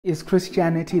Is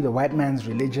Christianity the white man's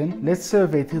religion? Let's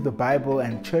survey through the Bible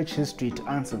and church history to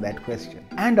answer that question.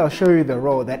 And I'll show you the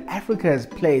role that Africa has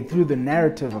played through the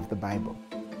narrative of the Bible.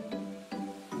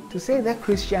 To say that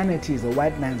Christianity is a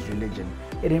white man's religion,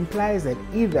 it implies that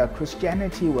either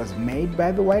Christianity was made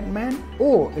by the white man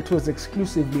or it was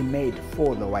exclusively made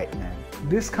for the white man.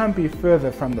 This can't be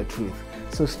further from the truth,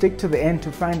 so stick to the end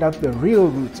to find out the real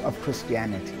roots of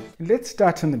Christianity. Let's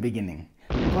start in the beginning.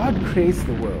 God creates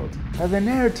the world, but the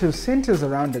narrative centers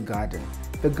around the garden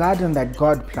that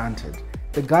God planted,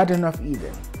 the Garden of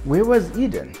Eden. Where was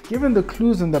Eden? Given the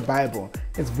clues in the Bible,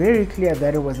 it's very clear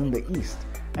that it was in the east,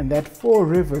 and that 4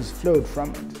 rivers flowed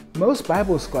from it. Most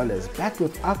Bible scholars, backed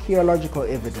with archaeological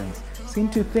evidence, seem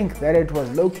to think that it was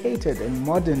located in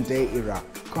modern-day Iraq.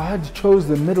 God chose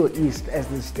the Middle East as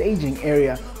the staging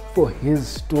area for His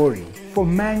story, for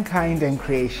mankind and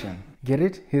creation. Get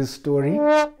it? His story?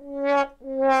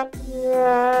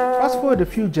 Fast forward a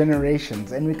few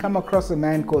generations and we come across a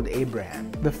man called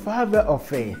Abraham, the father of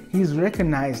faith. He's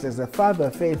recognized as the father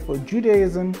of faith for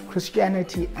Judaism,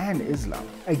 Christianity, and Islam.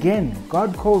 Again,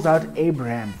 God calls out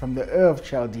Abraham from the Ur of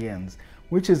Chaldeans,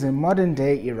 which is in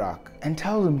modern-day Iraq, and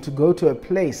tells him to go to a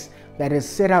place that is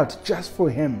set out just for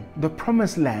him, the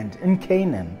Promised Land in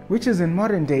Canaan, which is in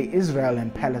modern-day Israel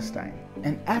and Palestine.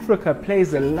 And Africa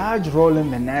plays a large role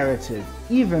in the narrative,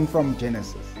 even from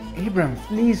Genesis. Abram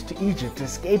flees to Egypt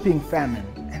escaping famine,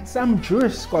 and some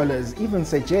Jewish scholars even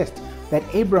suggest that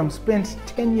Abram spent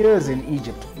 10 years in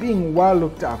Egypt being well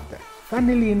looked after.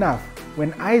 Funnily enough,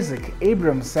 when Isaac,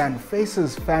 Abram's son,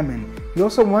 faces famine, he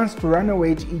also wants to run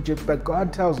away to Egypt, but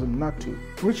God tells him not to,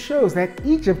 which shows that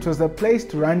Egypt was the place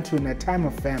to run to in a time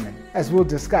of famine, as we'll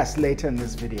discuss later in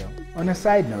this video. On a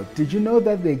side note, did you know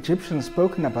that the Egyptians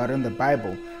spoken about in the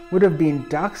Bible would have been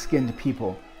dark-skinned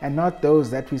people and not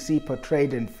those that we see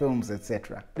portrayed in films,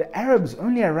 etc. The Arabs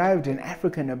only arrived in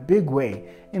Africa in a big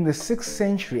way in the 6th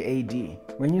century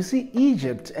AD. When you see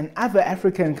Egypt and other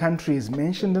African countries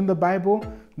mentioned in the Bible,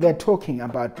 they're talking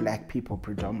about black people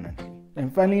predominantly.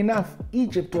 And funny enough,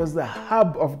 Egypt was the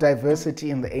hub of diversity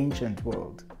in the ancient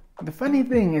world. The funny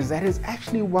thing is that it's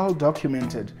actually well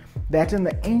documented that in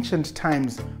the ancient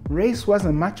times, race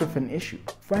wasn't much of an issue.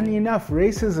 Funny enough,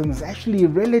 racism is actually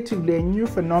relatively a new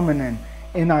phenomenon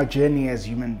in our journey as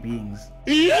human beings.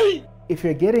 If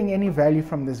you're getting any value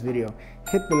from this video,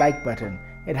 hit the like button.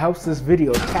 It helps this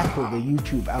video tackle the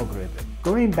YouTube algorithm.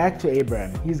 Going back to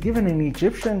Abraham, he's given an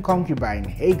Egyptian concubine,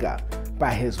 Hagar,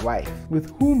 by his wife,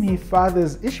 with whom he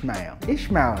fathers Ishmael.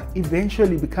 Ishmael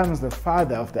eventually becomes the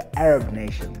father of the Arab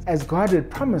nations, as God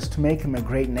had promised to make him a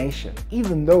great nation,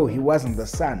 even though he wasn't the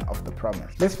son of the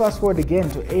promise. Let's fast forward again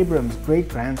to Abraham's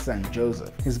great-grandson,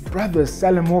 Joseph. His brothers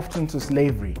sell him off into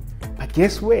slavery. But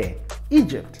guess where?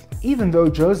 Egypt. Even though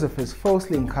Joseph is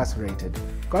falsely incarcerated,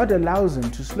 God allows him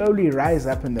to slowly rise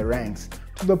up in the ranks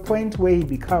to the point where he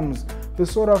becomes the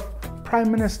sort of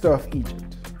prime minister of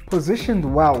Egypt, positioned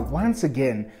well once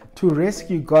again to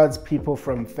rescue God's people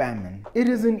from famine. It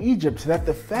is in Egypt that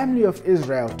the family of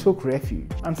Israel took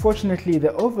refuge. Unfortunately, they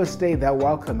overstayed their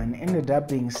welcome and ended up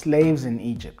being slaves in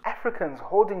Egypt. Africans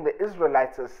holding the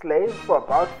Israelites as slaves for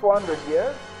about 400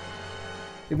 years?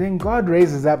 Then God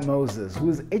raises up Moses, who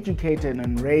is educated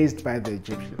and raised by the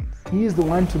Egyptians. He is the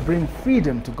one to bring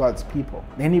freedom to God's people.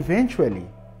 Then eventually,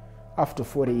 after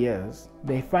 40 years,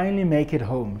 they finally make it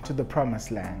home to the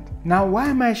Promised Land. Now, why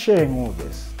am I sharing all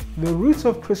this? The roots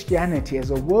of Christianity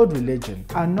as a world religion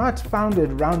are not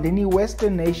founded around any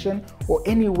Western nation or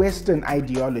any Western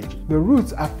ideology. The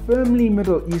roots are firmly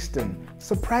Middle Eastern,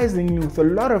 surprisingly with a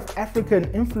lot of African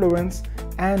influence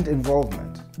and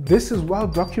involvement. This is well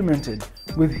documented,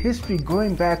 with history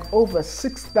going back over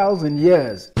 6,000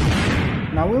 years.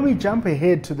 Now when we jump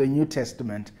ahead to the New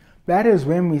Testament, that is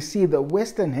when we see the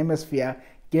Western Hemisphere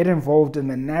get involved in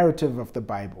the narrative of the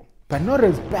Bible, but not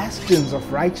as bastions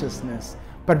of righteousness,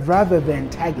 but rather the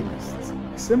antagonists.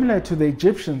 Similar to the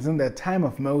Egyptians in the time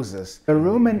of Moses, the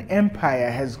Roman Empire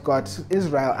has got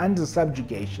Israel under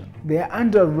subjugation. They are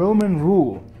under Roman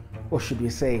rule, or should we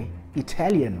say,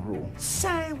 Italian rule.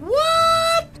 Say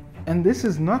what? And this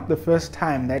is not the first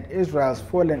time that Israel has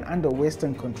fallen under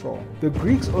Western control. The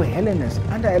Greeks or Hellenists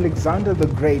under Alexander the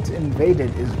Great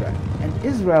invaded Israel, and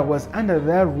Israel was under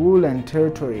their rule and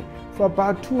territory for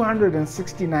about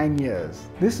 269 years.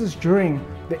 This is during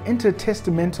the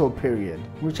intertestamental period,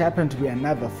 which happened to be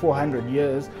another 400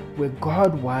 years where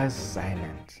God was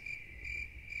silent.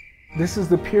 This is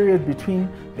the period between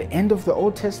the end of the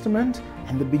Old Testament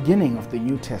and the beginning of the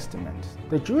New Testament.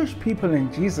 The Jewish people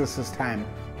in Jesus' time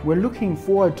were looking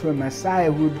forward to a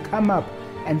Messiah who would come up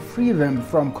and free them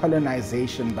from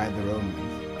colonization by the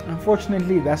Romans.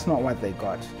 Unfortunately, that's not what they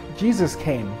got. Jesus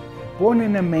came, born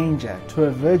in a manger to a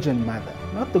virgin mother,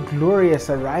 not the glorious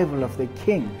arrival of the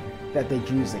king that the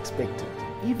Jews expected,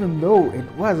 even though it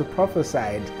was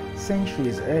prophesied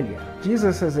centuries earlier.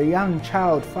 Jesus as a young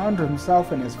child found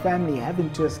himself and his family having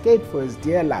to escape for his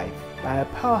dear life by a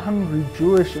power-hungry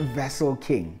Jewish vassal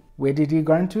king. Where did he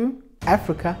run to?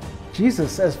 Africa.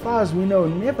 Jesus, as far as we know,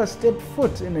 never stepped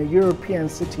foot in a European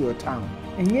city or town,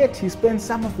 and yet he spent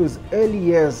some of his early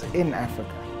years in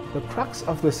Africa. The crux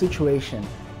of the situation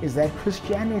is that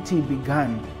Christianity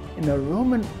began in a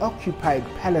Roman-occupied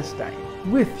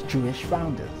Palestine with Jewish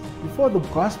founders. Before the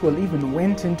gospel even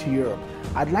went into Europe,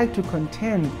 I'd like to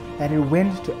contend that it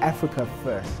went to Africa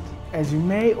first. As you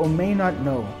may or may not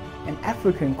know, an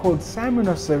African called Simon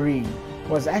of Cyrene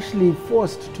was actually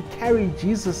forced to carry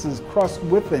Jesus' cross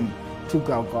with him to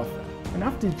Golgotha. And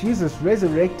after Jesus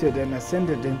resurrected and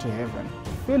ascended into heaven,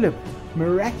 Philip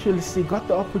miraculously got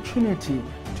the opportunity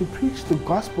to preach the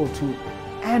gospel to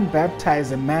and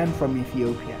baptize a man from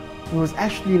Ethiopia. He was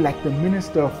actually like the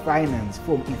minister of finance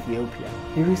from Ethiopia.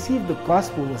 He received the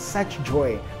gospel with such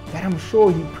joy that I'm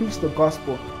sure he preached the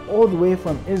gospel all the way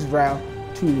from Israel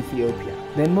to Ethiopia,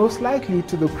 then most likely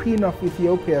to the Queen of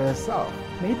Ethiopia herself.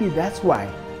 Maybe that's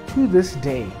why, to this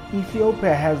day,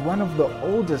 Ethiopia has one of the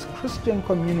oldest Christian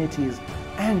communities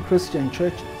and Christian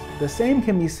churches. The same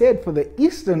can be said for the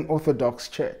Eastern Orthodox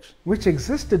Church, which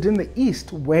existed in the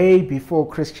East way before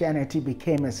Christianity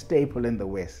became a staple in the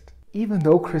West. Even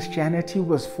though Christianity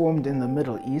was formed in the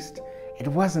Middle East, it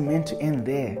wasn't meant to end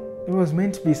there. It was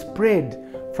meant to be spread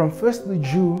from first the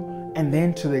Jew and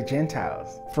then to the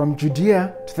Gentiles, from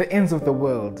Judea to the ends of the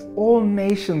world. All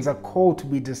nations are called to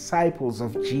be disciples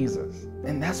of Jesus.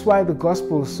 And that's why the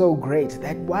gospel is so great,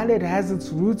 that while it has its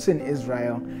roots in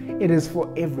Israel, it is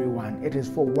for everyone. It is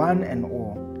for one and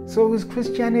all. So is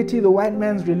Christianity the white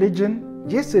man's religion?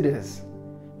 Yes, it is.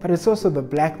 But it's also the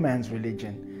black man's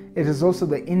religion. It is also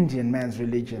the Indian man's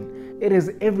religion. It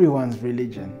is everyone's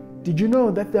religion. Did you know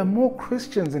that there are more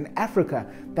Christians in Africa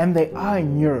than there are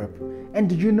in Europe? And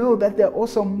did you know that there are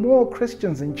also more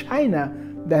Christians in China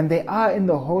than there are in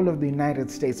the whole of the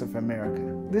United States of America?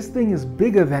 This thing is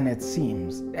bigger than it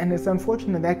seems, and it's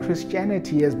unfortunate that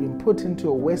Christianity has been put into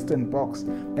a Western box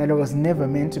that it was never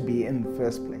meant to be in the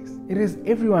first place. It is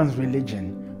everyone's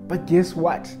religion, but guess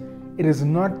what? It is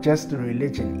not just a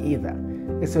religion either.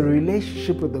 It's a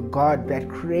relationship with the God that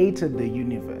created the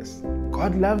universe.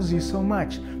 God loves you so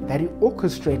much that He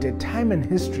orchestrated time and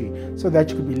history so that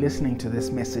you could be listening to this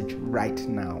message right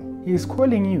now. He is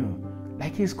calling you,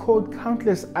 like He's called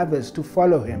countless others to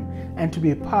follow Him and to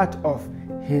be a part of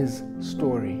His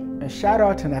story. A shout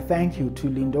out and a thank you to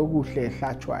Lindoguhle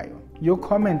Hlachwayo. Your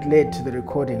comment led to the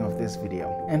recording of this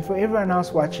video. And for everyone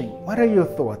else watching, what are your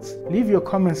thoughts? Leave your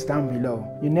comments down below.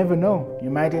 You never know, you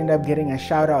might end up getting a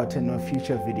shout out in a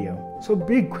future video. So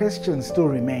big questions still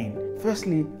remain.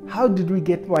 Firstly, how did we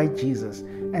get white Jesus?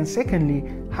 And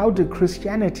secondly, how did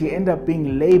Christianity end up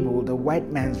being labeled a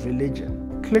white man's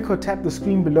religion? Click or tap the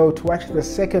screen below to watch the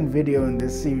second video in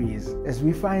this series as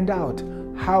we find out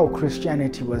how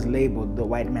Christianity was labeled the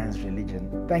white man's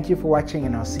religion. Thank you for watching,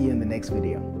 and I'll see you in the next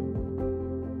video.